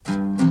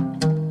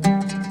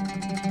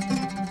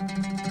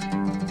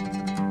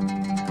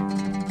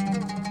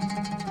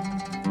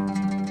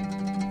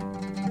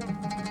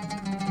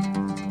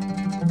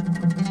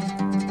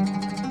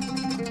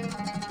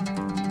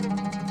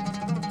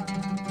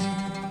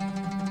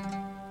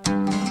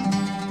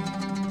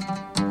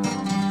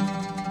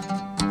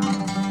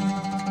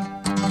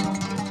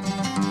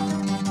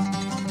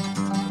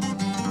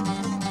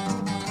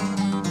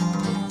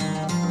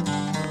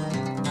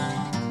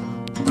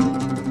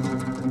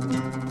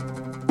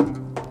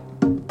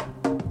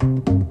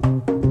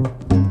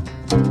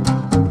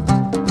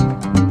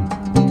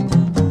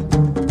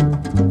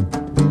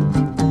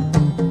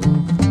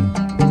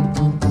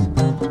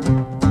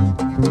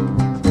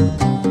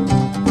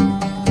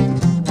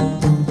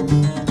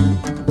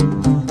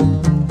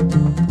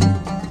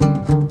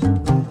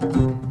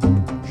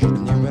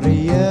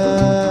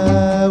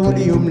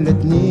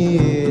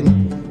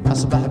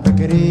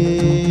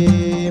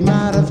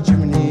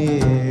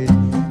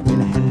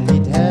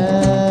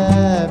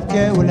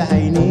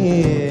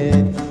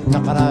والعينين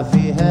نقرا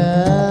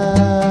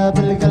فيها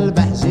بالقلب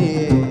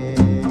حزين.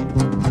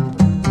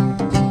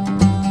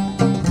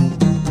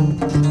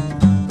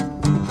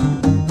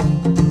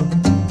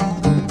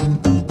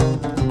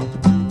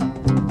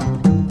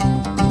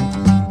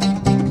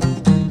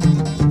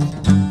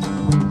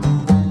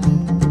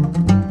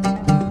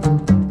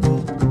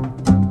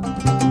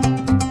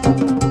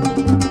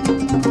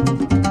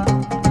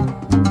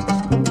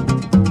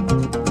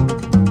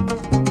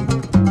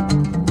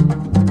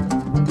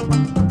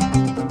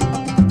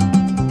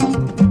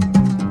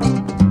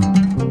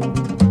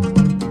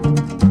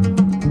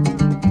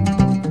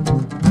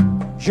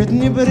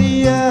 جتني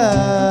بريا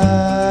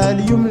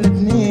اليوم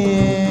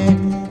الاثنين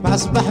مع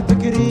صباح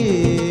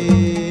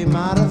بكري ما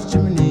عرفتش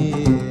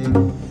منين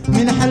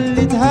من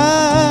حلتها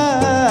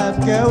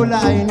بكاول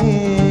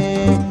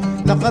عيني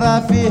نقرا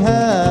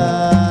فيها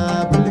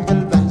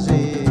بالقلب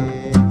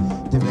حزين.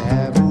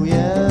 تبها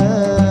بويا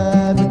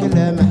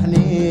بكلام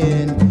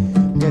حنين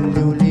قال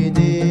لي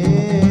وليدي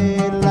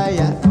لا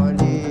يعرفوا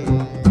عليه.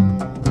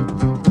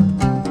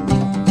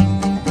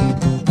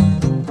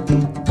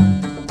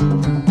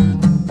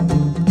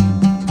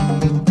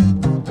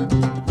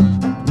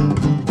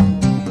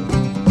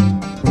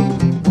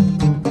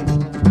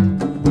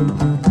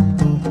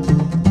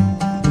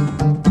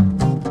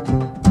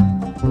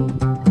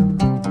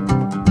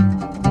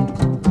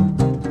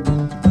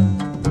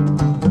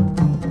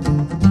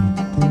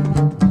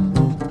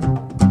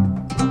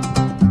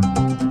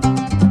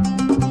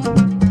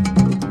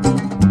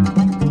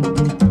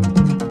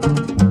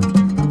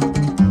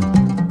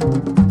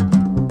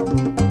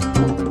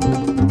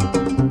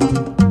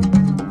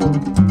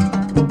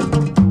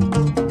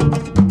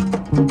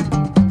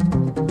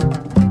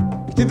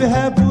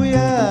 اكتبها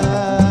بويا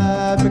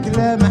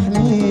بكلام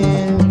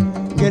حنين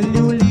قال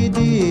لي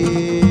وليدي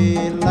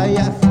الله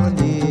يعفو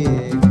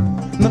عليك.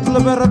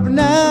 نطلب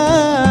ربنا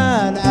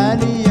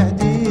العالي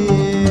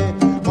يهديه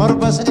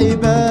غربة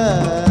صعيبة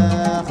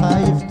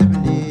خايف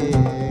تبليك.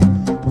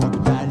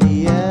 وقت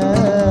عليا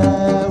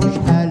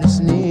وشحال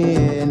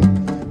سنين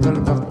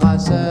قلبك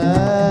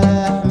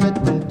قاسح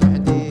مدل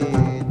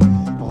تحديد.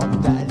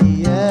 وقت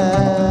عليا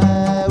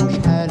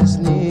وشحال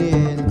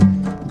سنين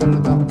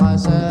قلبك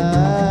قاسح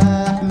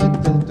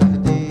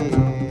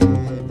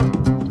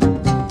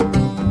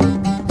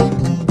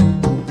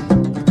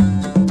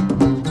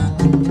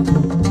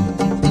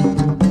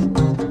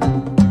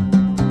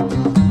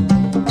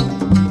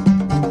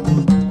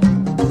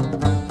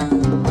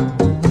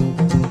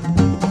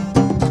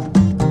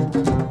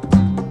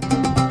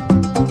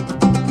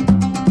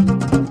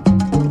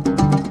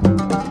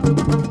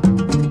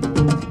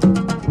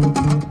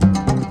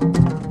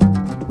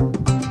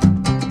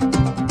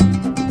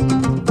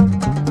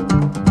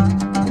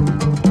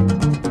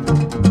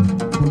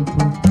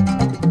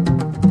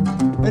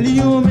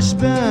اليوم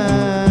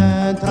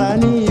شبان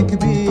تراني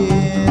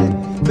كبير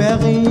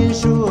باغي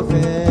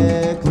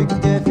نشوفك في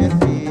كتافي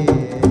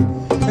رفيق.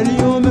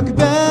 اليوم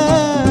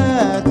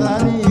كبات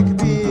راني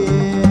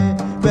كبير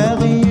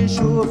باغي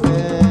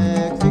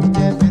نشوفك في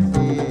كتافي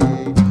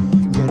رفيق.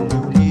 قال لي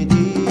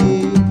وليدي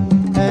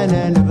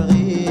انا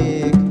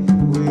نبغيك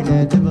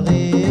ولا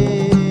تبغي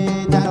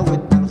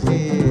دعوة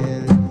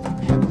الخير.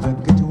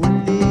 حبك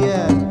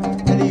تولي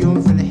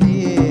اليوم في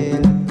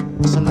الحيل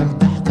وصلك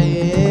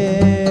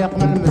تحقيق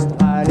من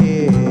المستقالين.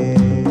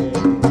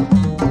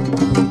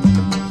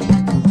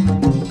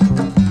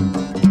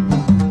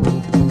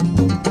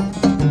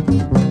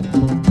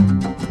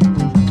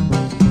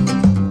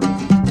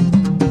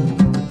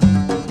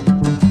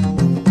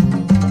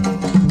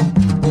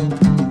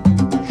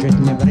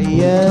 جتني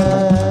بريا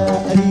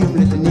اليوم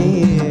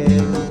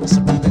الاثنين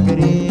صبح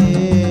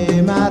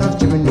بكري ما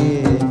عرفتش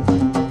منين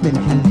من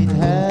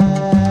حليتها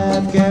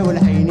بكاول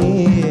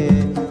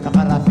عينين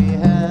نقرا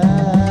فيها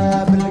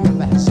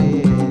بالقلب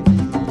حسين.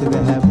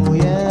 تبها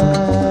بويا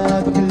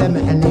بكلام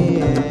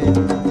حنين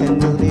قال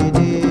لي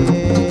وليدي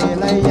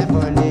لا يعفو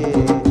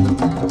عليك.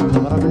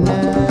 اطلب ربنا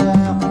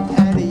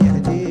العالي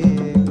يهديك.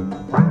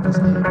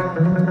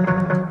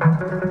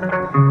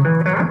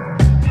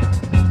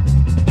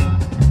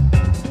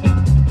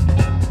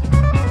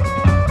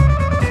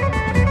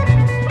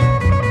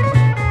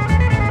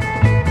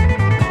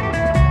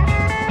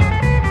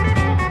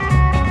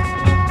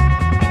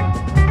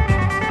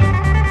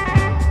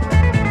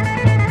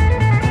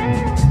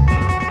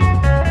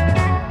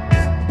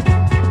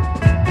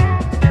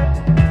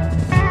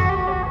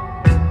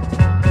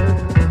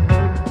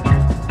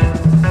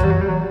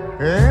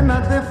 Ένα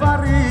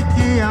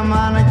τεφαρίκι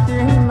αμάν και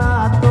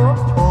να το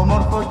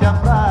όμορφο κι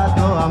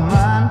αφράτο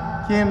αμάν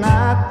και να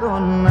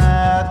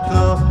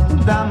το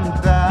νταμ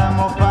νταμ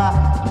οπα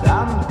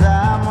νταμ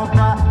νταμ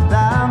οπα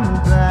νταμ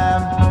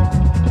νταμ.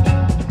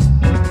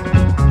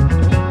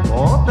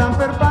 Όταν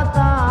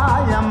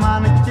περπατάει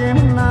αμάν και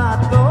να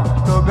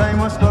το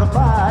καημό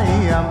σκορπάει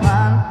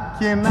αμάν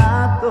και να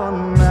το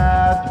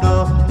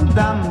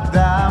νταμ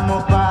νταμ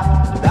οπα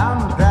νταμ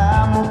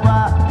νταμ οπα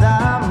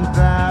νταμ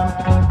νταμ.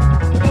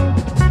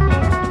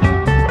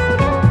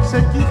 Σε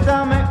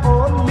κοιτάμε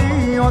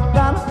όλοι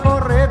όταν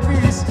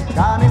χορεύεις,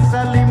 κάνεις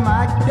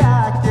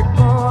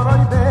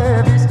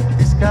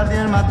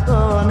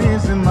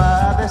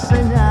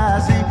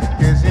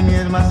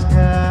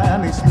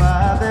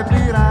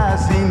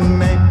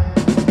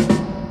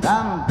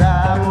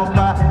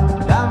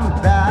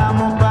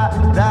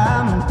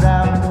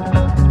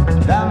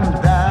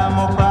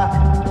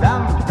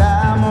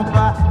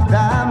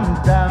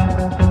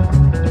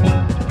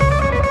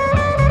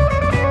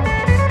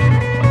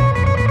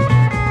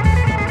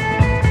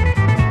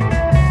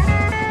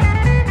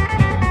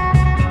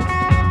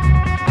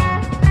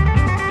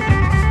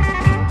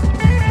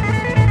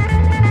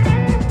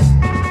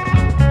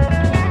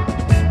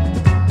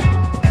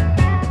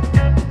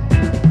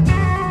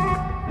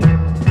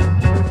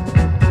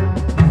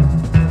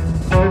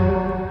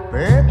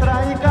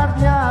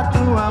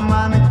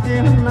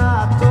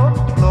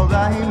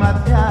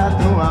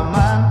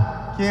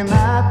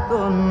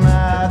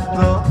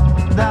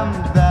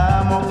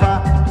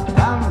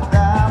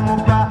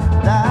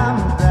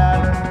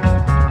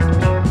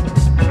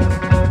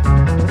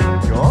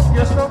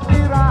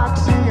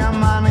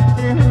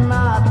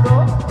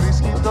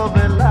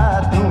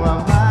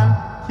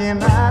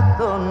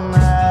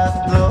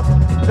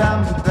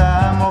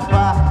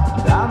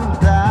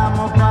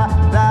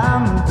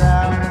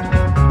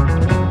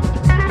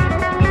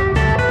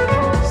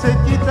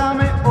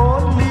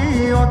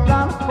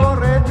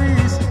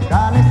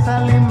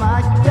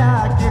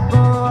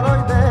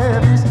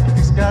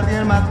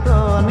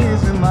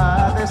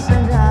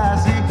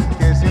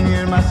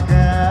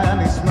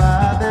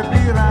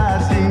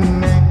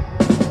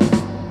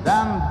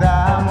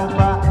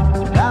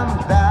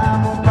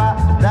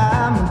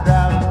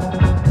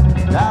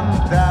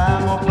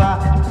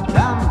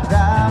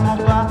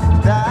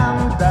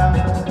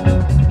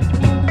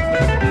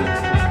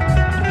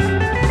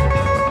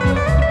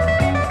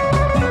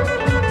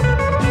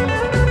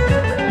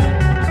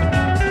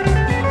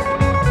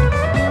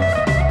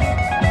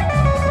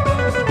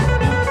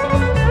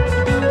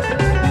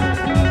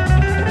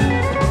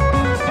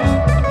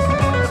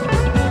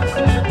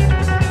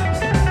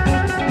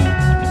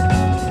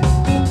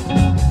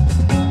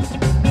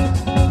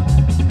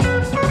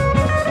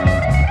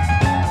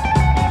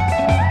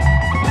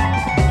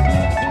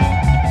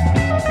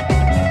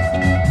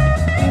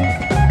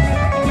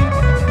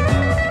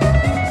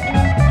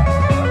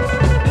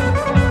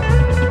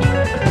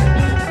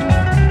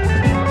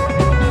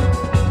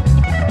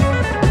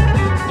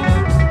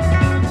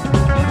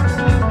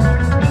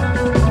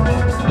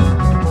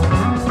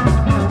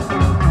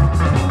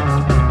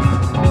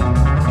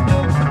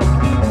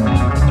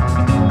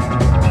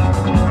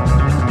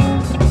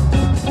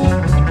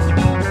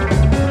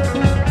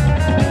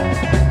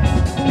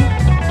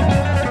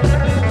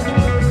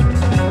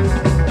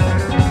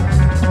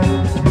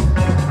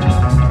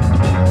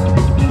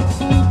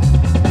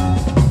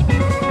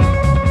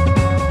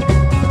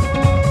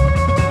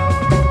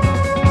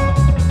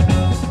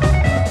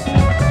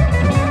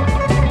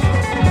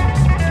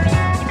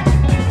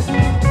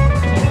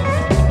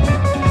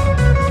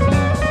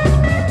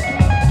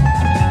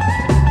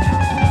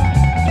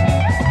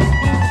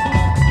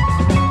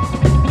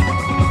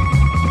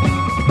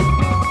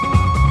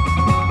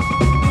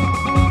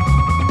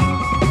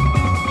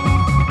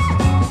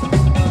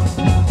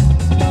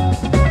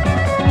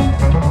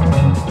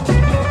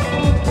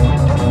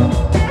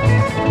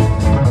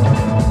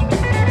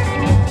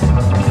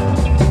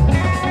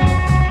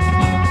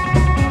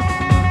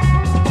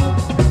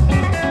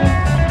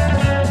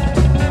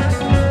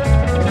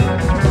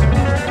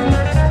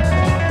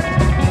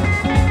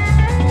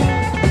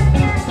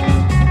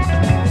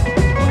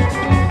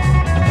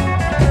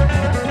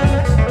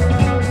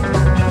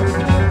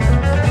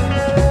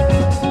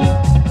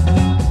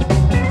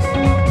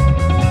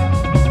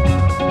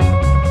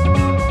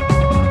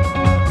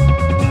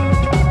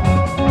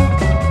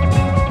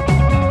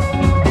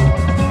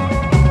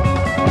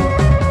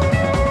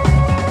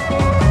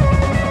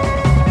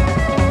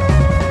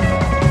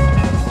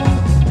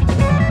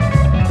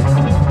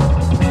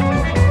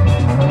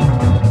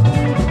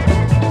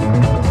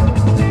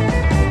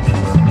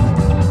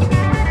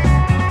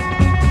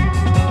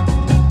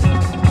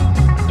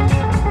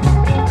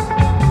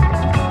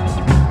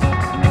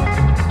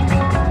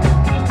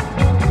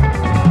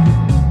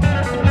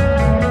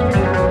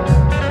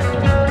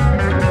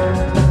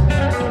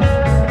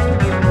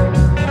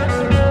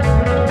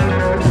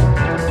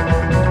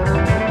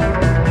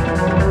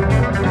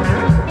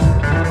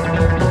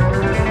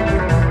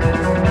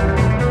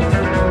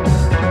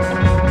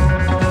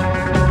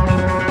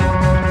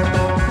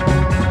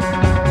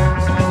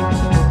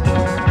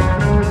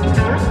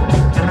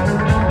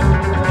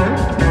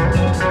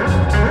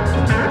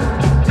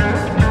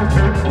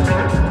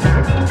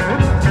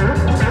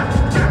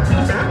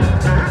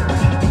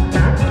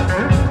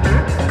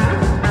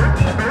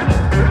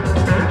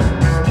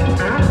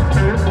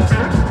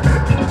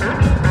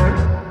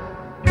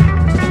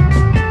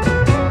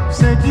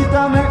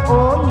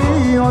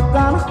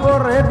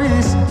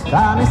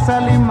Κάνεις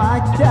άλλη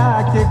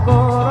μακιά και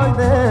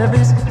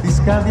κοροϊδεύεις.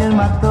 Τις καρδιές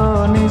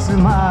ματώνεις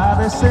μα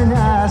δεν σε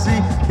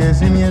νοιάζει. Και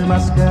ζημιές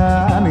μας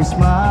κάνεις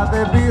μα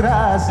δεν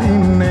πειράζει,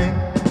 ναι.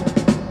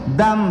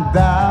 Dam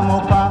dam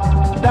opa,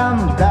 dam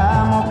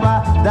dam opa,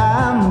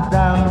 dam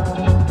dam,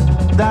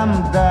 dam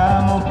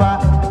dam opa,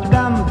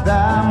 dam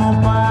dam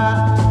opa,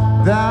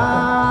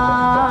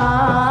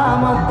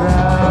 dam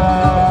dam.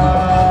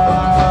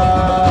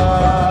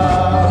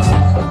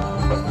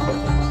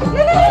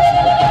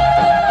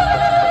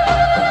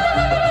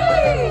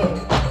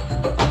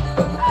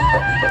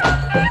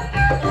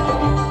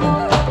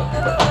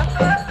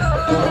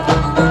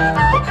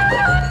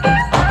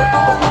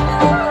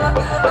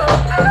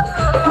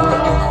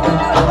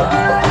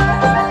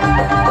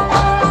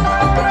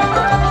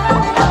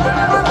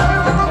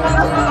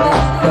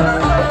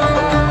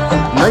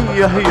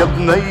 يا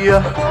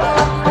بنية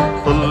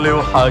طلي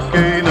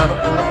وحكينا،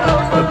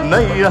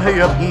 بنية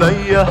يا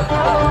بنية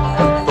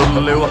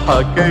طلي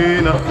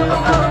وحكينا،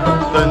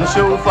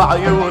 تنشوف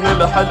عيون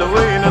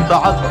الحلوين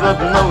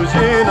تعذبنا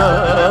وجينا،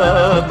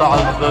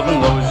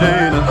 تعذبنا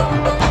وجينا.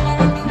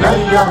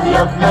 بنية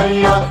يا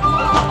بنية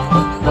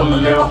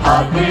طلي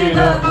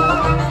وحكينا،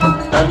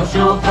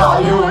 تنشوف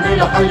عيون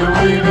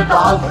الحلوين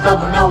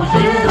تعذبنا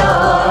وجينا،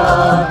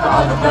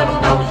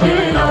 تعذبنا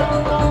وجينا.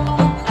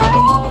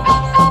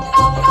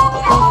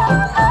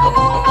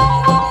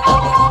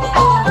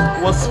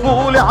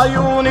 وصفوا لي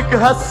عيونك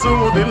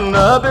هالسود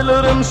لنا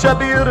بالرمشة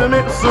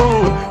بيرمي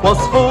سود،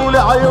 وصفوا لي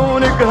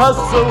عيونك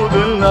هالسود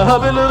لنا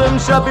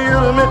بالرمشة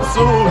بيرمي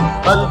سود،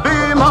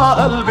 قلبي مع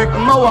قلبك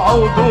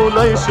موعود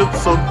وليش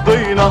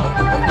تصدينا،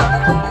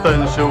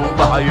 تنشوف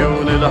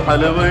عيون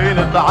الحلوين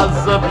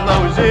تعذبنا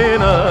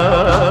وجينا،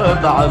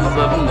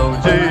 تعذبنا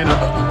وجينا.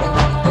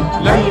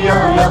 بنية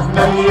يا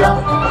بنية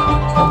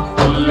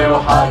طلي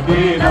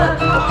وحكينا،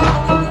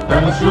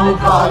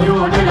 تنشوف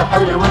عيون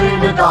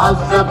الحلوين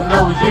تعذبنا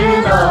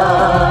وجينا،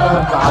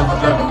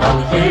 تعذبنا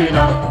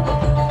وجينا.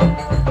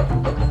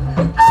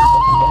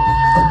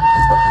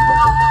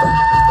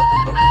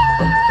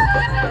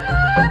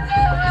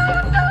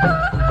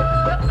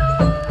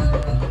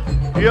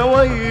 يا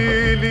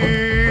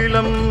ويلي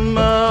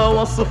لما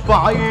وصف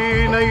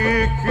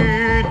عينيك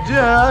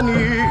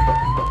جاني،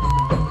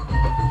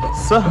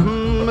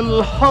 سهم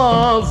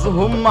الحظ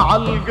هم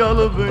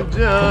عالقلب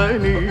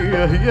جاني،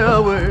 يا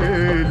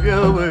ويل يا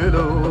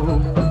ويلو.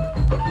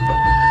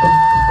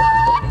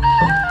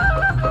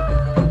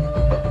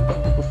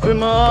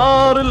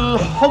 ثمار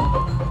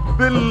الحب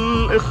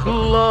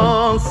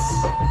الإخلاص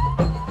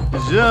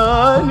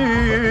جاني،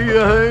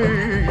 يا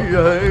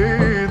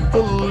هي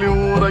طلي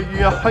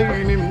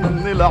وريحيني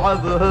من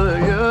العذاب،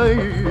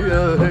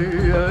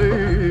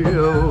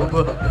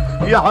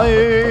 يا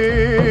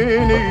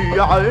عيني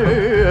يا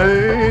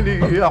عيني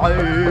يا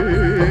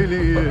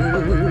عيني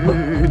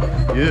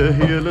يا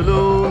هي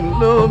لوم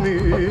لومي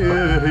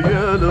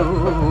يا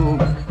لوم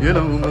يا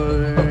لومي.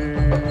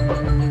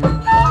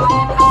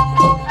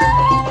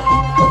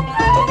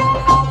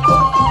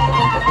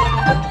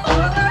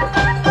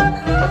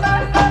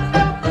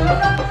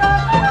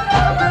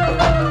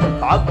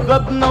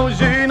 عذبنا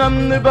وجينا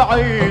من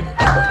بعيد،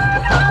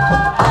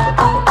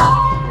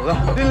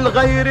 رحت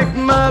لغيرك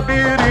ما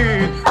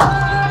بيريد،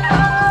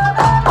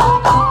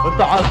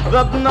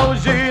 تعذبنا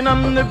وجينا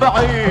من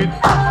بعيد،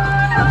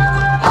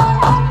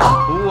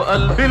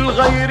 وقلبي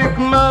لغيرك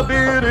ما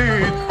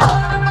بيريد،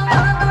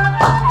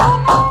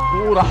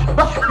 ورح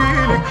بحكي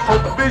لك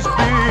حب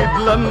جديد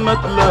لما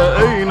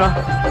تلاقينا،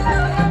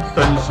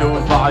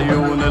 تنشوف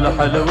عيون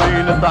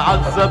الحلوين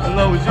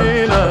تعذبنا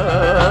وجينا،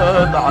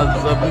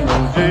 تعذبنا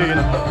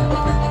وجينا،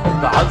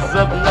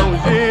 تعذبنا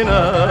وجينا،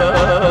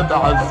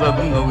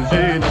 تعذبنا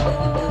وجينا،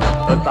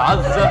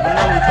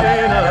 تعذبنا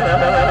وجينا،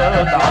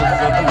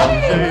 تعذبنا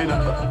وجينا،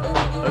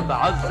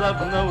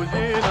 تعذبنا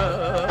وجينا،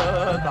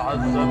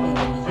 تعذبنا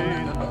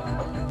وجينا،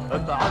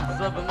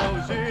 تعذبنا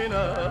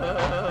وجينا،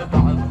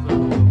 تعذبنا.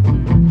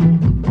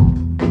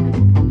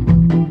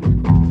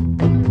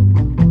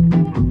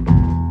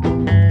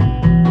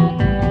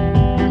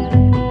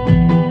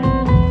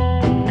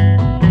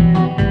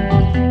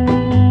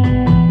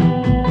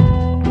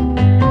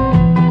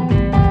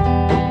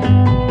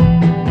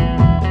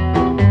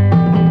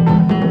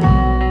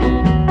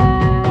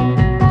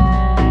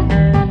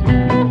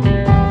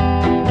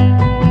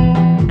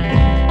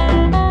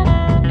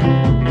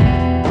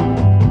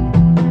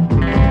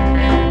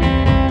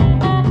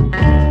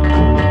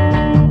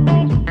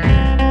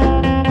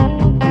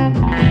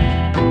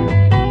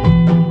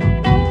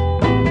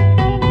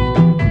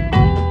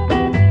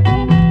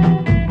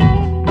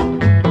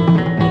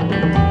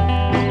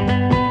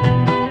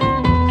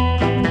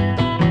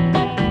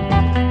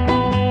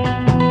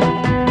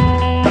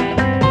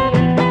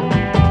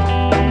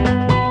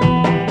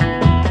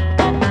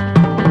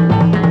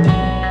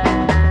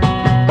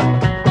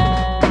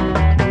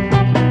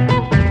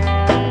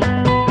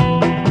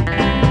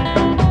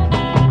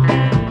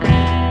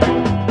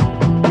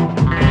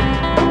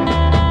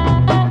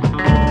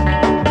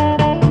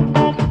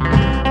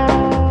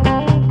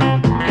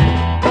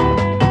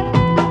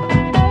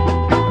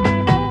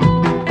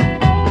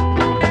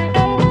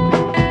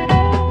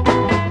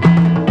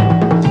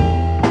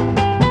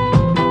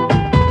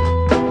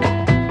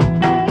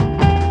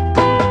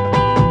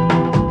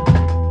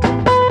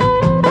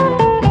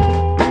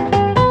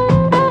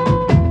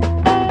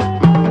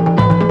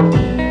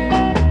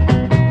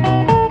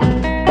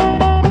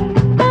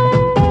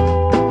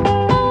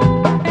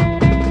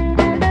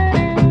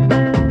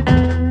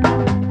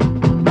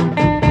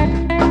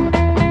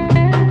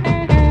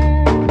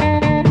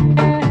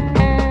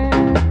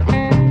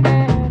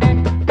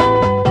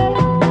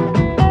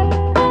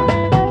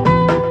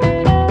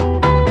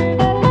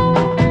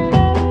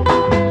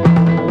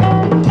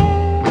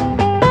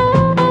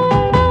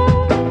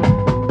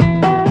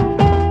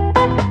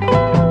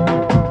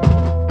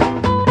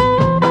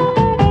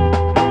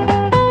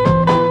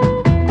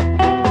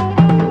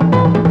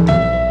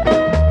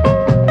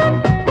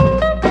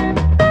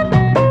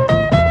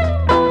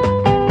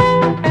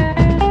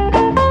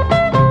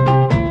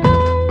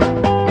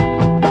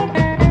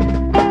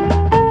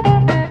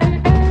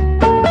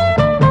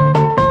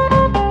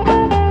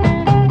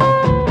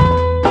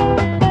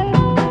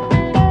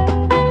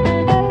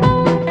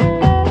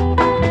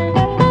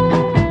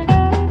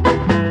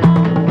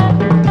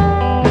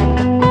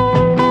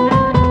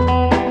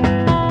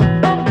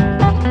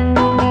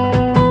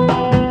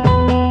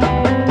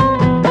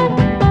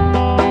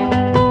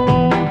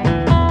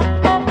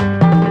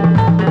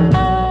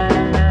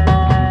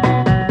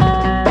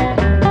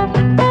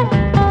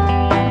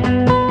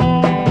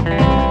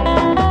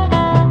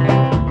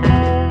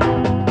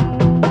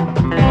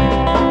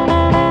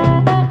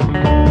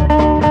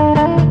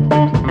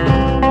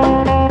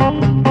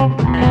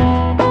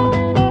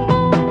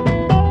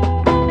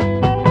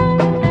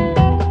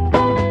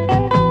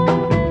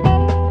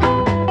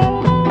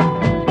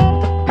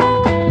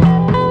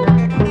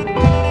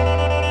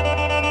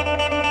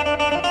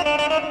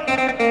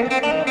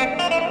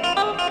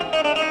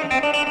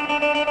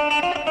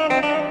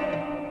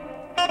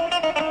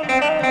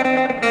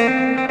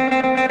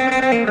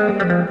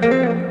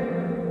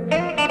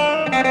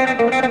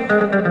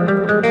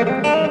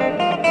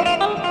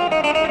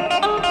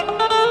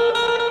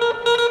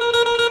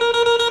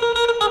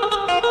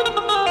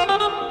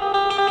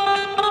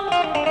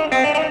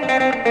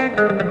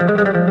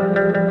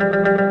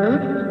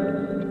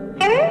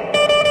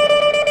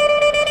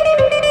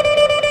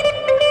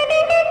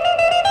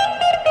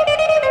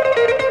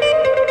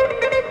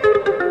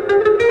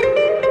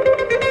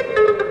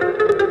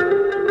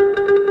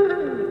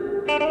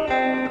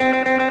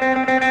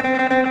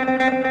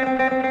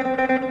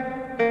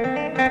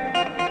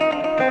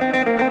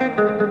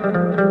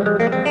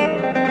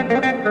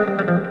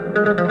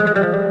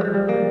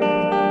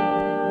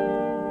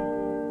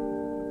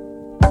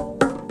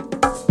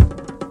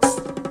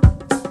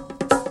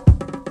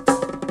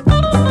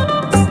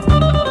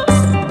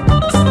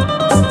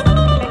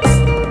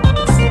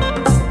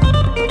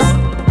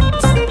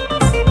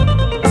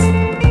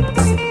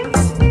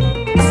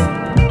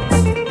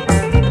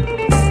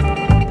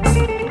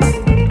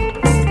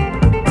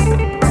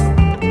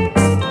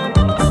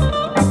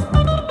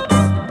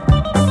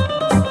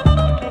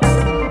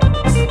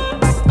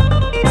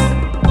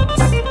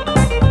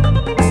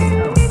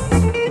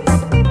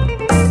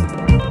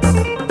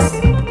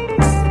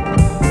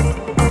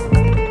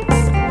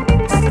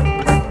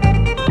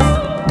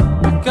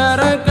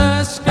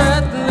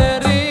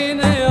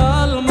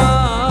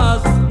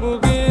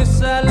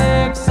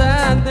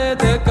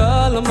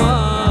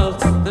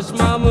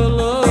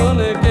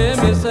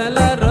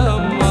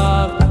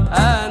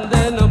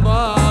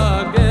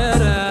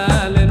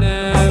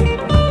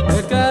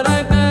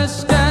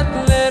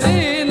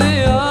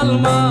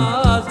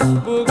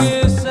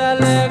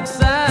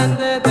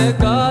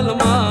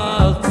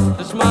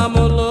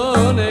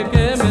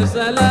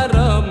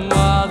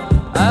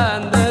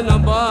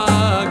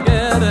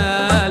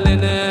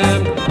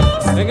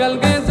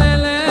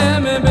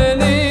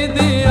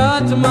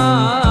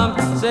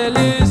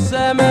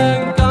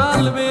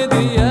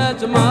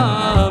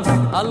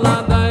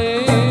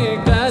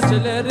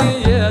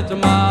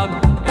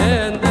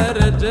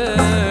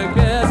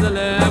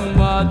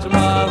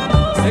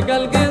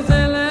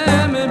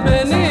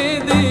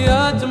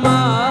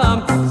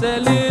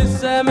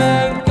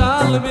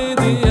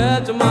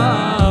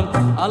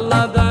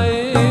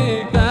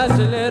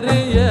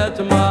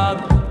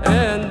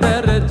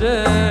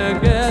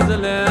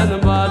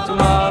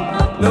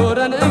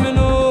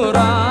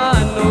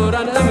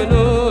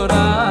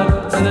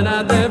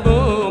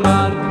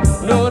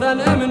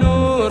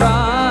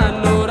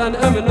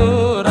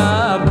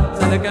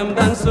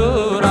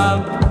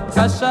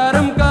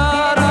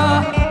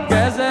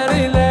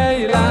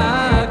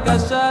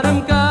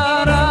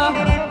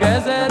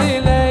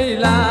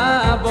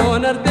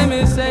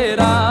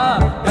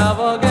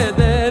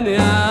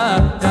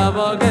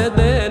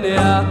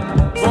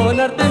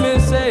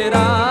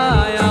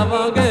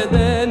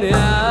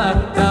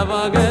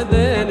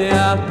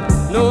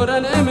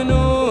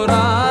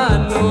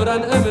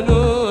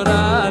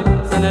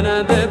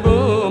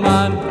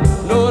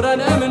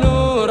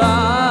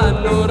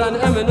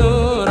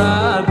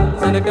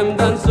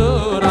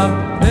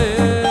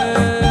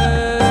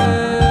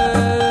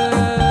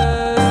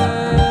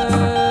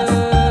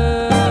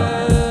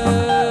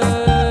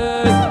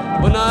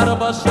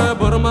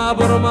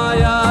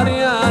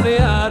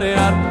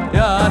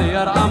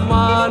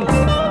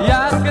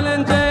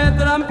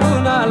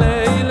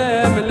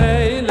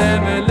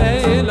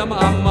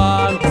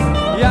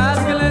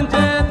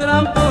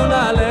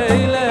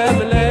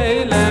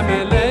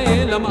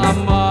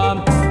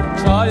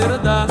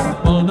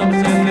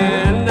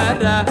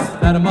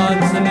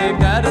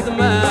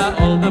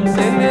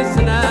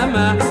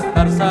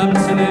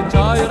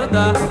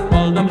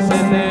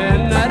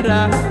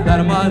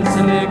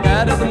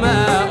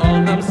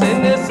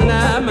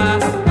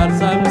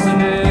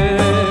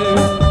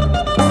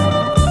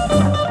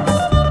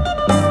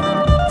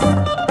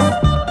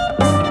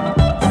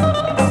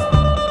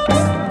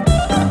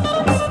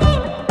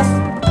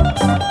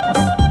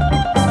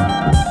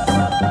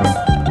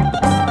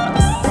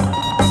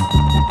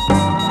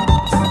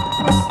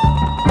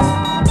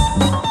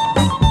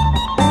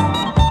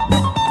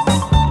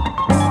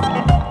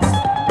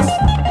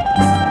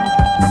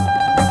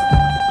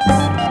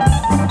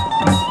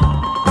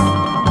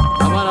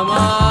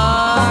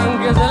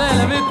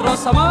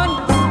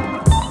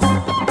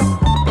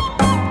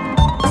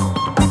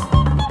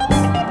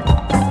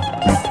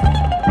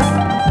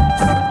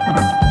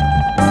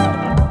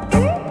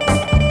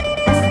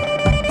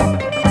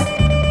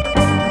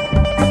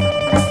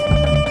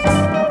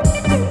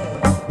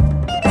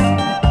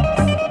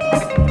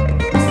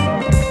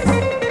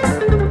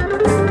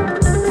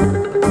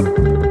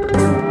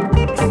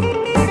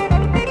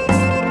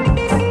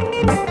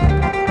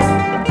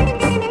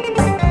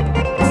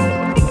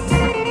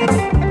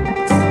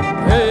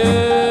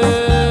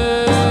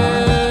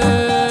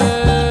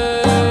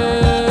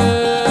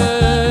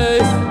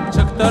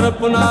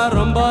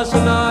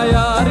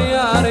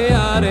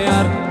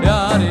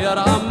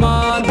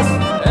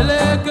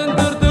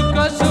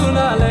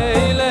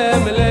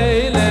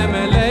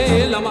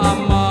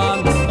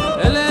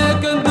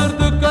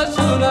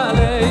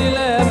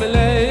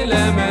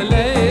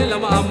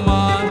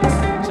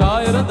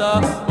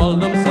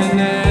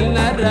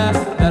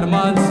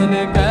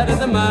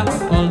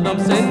 Oldum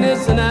seni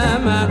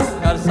sinema,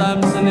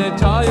 karsam seni seni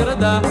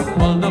çayırda,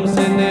 oldum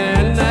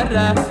seni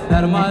nere,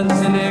 derman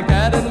seni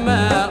kerinme,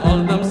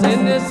 oldum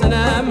seni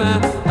sineme,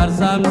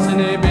 karsam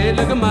seni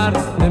bilgimar,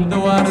 nem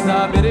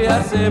duvarda bir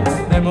yersim,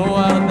 nem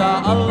varda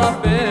Allah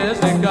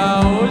bizi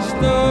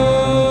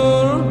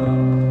kavuştur.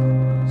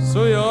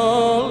 Su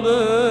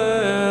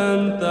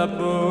yoldun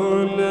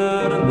tabu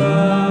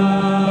nerede?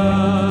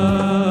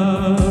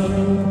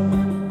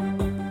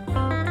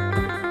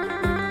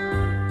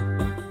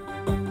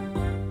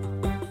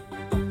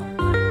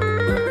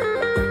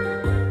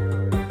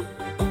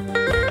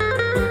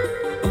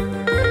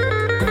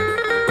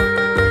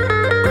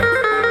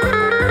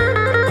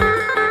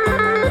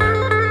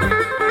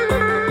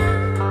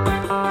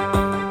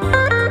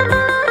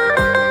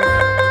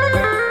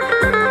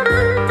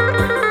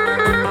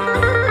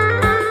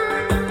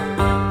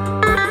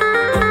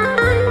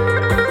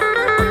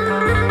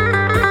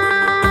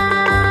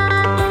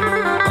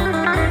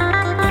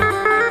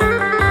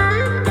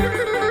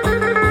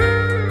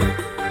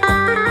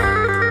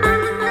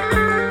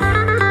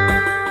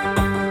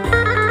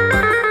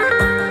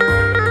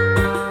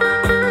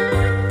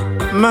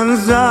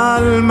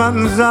 منزل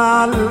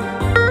منزل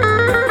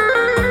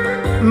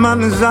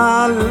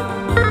منزل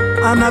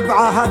أنا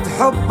بعهد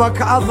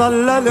حبك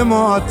أظل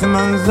الموت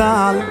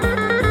منزل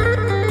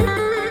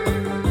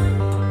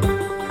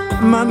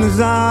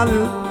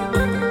منزل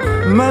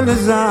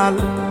منزل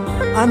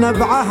أنا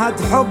بعهد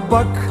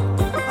حبك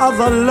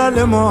أظل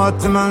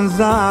الموت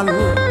منزل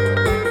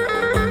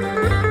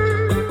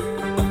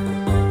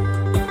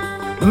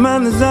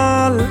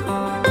منزل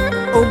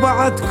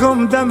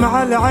وبعدكم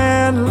دمع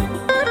العين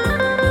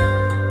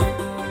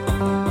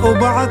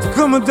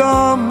وبعدكم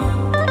دوم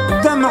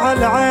دمع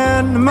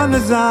العين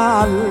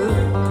منزل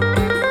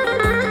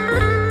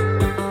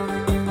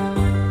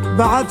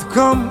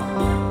بعدكم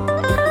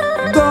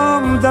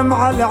دوم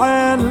دمع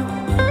العين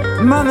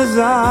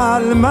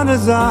منزل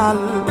منزل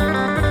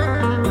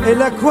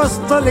إلك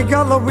وسط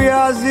القلب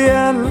يا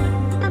زين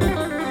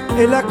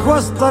إلك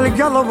وسط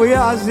القلب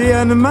يا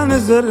زين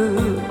منزل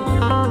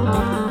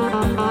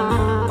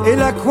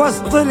إلك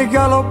وسط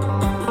القلب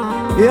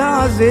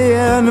يا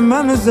زين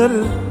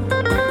منزل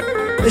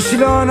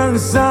شلون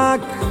انساك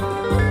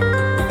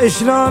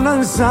شلون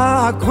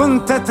انساك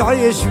وانت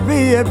تعيش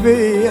بيا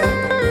بيا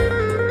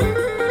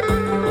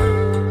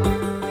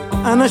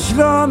انا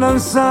شلون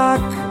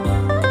انساك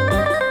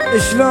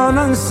شلون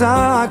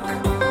انساك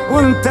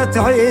وانت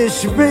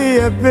تعيش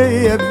بيا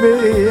بيا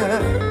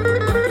بيا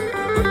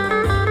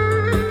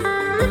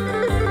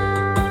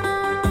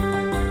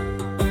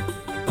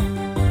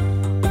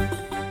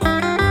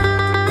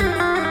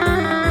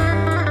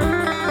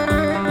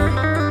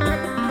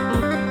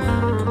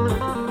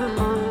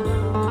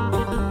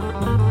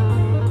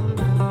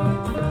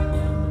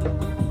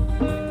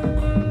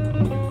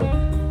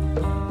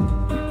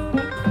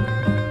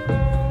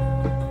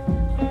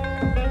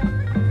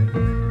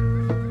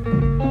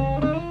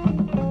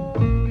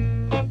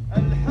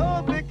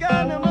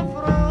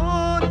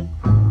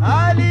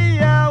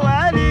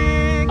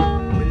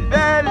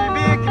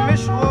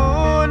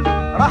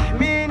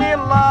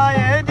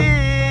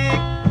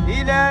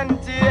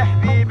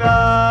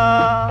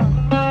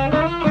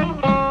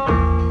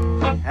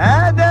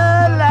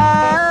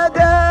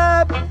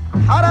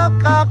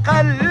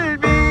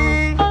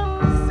قلبي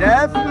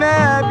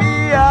سافنا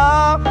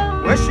بيا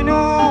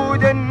وشنود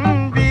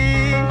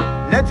بي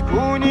لا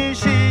تكوني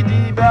شي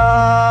ديبا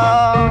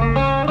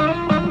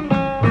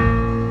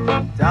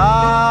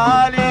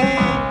تعالي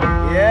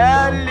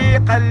يا اللي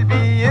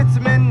قلبي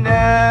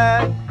يتمنى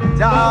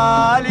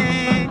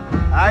تعالي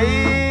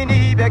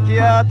عيني بك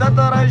يا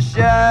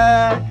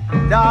تترجى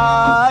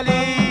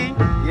تعالي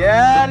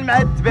يا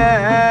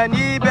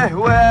المعتباني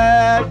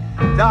بهواك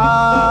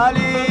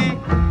تعالي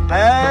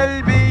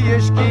قلبي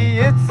يشكي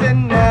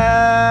يتسنى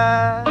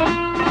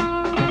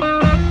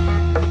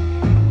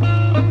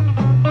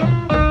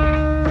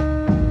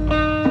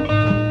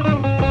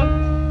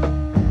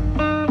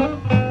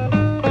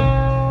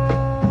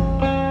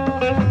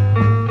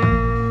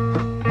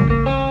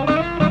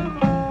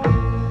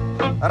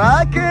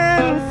راك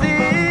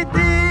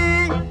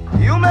نسيتي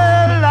يوم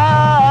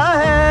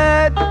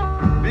العهد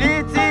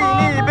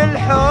بليتيني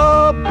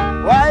بالحب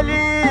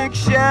وعليك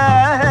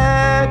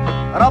شاهد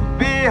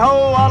ربي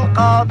هو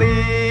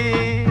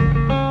القاضي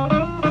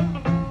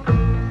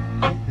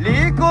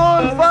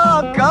ليكون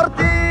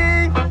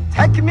فكرتي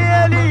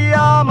تحكمي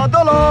ليا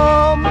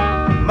مظلوم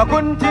ما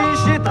كنتيش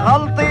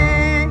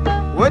تغلطي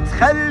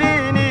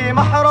وتخليني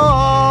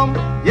محروم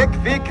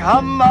يكفيك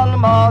هم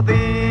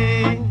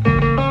الماضي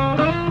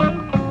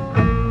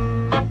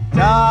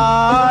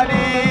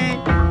تعالي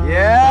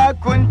يا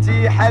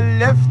كنتي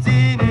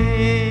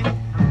حلفتيني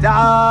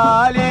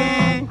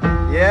تعالي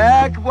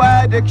ياك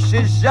بوعدك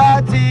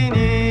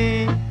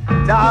شجعتيني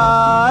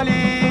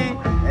تعالي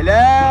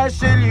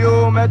لاش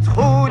اليوم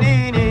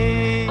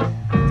تخونيني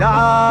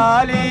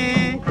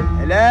تعالي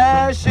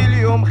لاش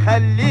اليوم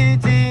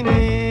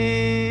خليتيني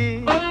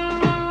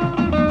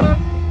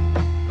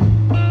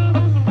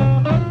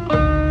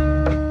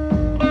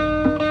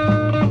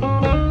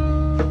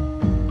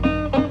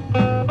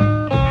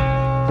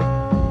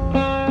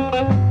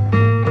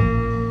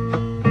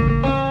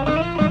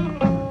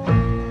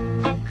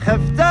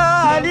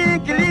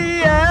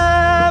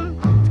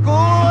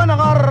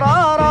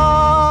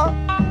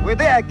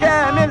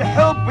كامل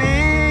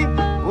حبي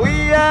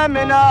ويا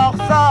من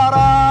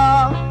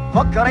خسارة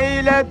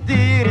فكري لا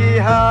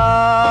تديريها.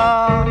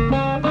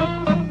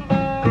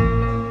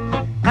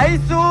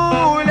 قيس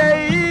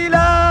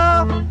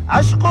وليلى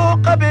عشقوا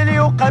قبلي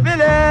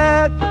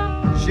وقبلك،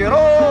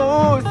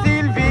 شيرو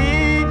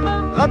سيلفي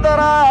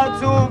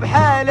غدرات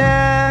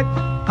بحالك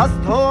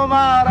قصدهم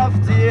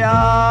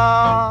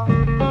عرفتيها.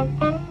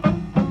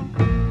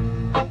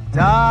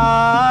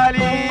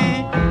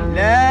 تعالي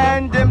لا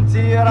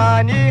ندمتي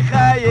راني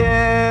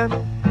خايف،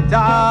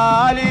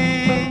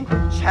 تعالي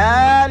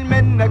شحال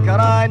منك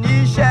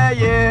راني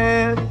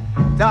شايف،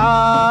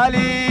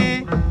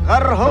 تعالي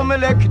غرهم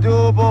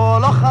الكذوب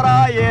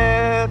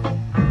والخرايف،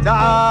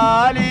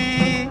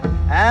 تعالي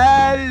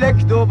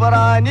الكذوب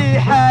راني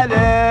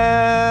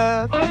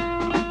حالف.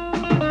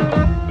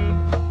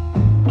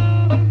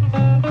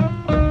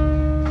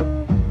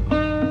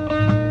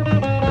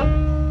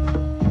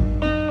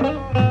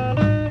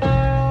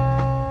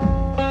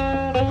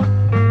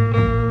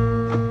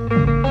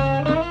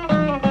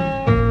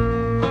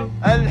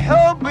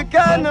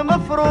 كان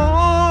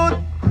مفروض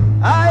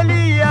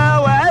عليا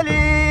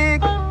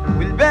وعليك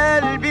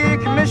والبال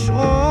بيك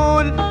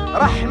مشغول،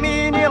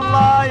 رحميني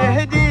الله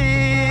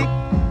يهديك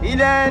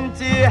إلى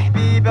انت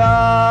حبيبة.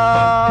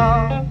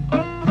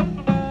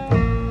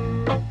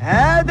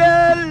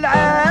 هذا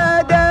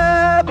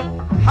العذاب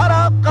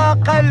حرق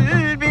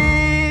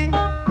قلبي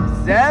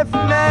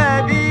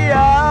زفنا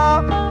بيا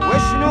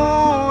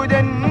وشنو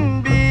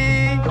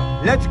ذنبي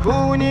لا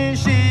تكوني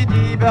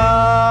شديبة.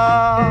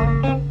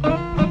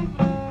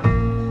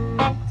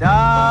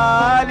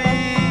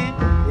 تعالي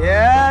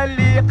يا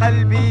اللي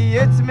قلبي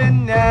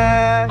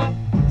يتمنى،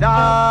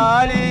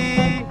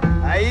 تعالي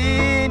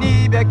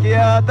عيني بك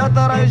يا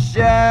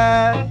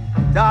تترجى،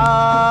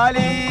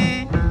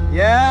 تعالي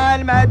يا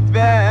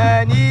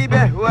المعتباني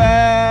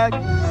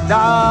بهواك،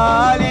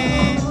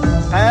 تعالي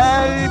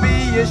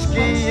قلبي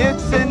يشكي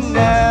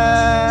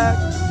يتسناك.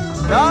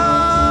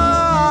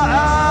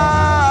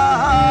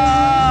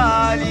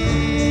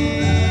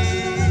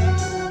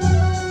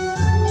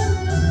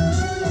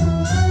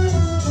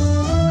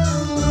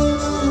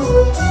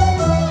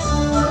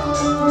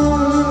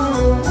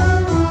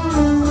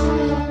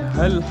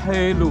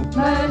 هالحلو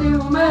مالي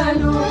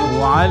وماله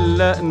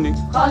وعلقني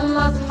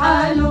خلص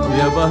حاله،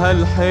 يابا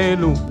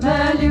هالحلو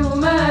مالي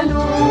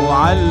وماله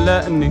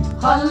وعلقني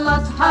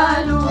خلص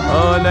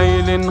حاله.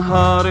 ليل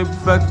نهار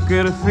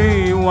بفكر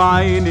فيه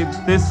وعيني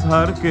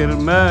بتسهر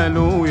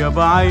كرماله،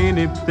 يابا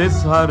عيني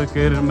بتسهر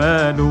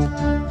كرماله.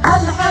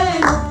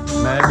 هالحلو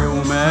مالي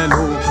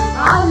وماله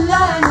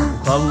علقني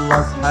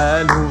خلص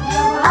حاله،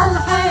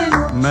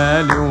 هالحلو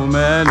مالي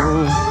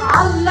وماله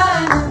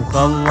علقني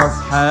وخلص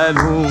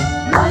حاله.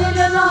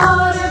 ليل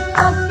نهار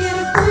بفكر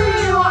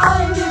فيه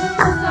وعيني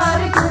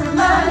بتسهر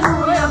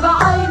كرماله، يابا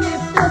عيني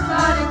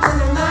بتسهر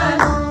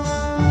كرماله.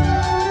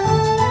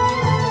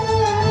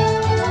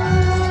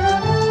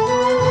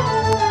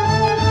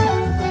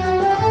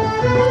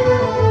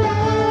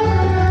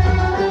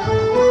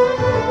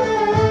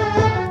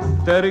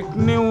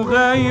 تاركني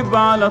وغايب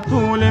على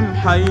طول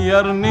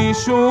محيرني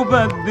شو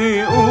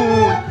بدي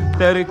اقول،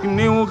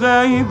 تاركني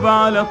وغايب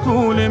على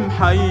طول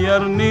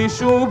محيرني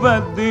شو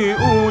بدي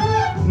اقول.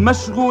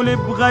 مشغول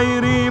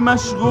بغيري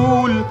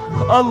مشغول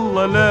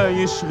الله لا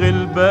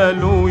يشغل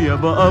باله،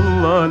 يابا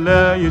الله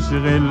لا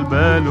يشغل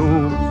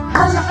باله.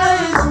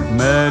 هالحلو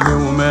مالي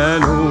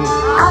وماله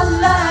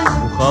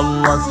علقني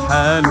وخلص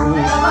حاله،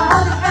 يابا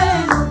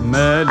هالحلو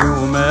مالي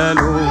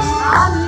وماله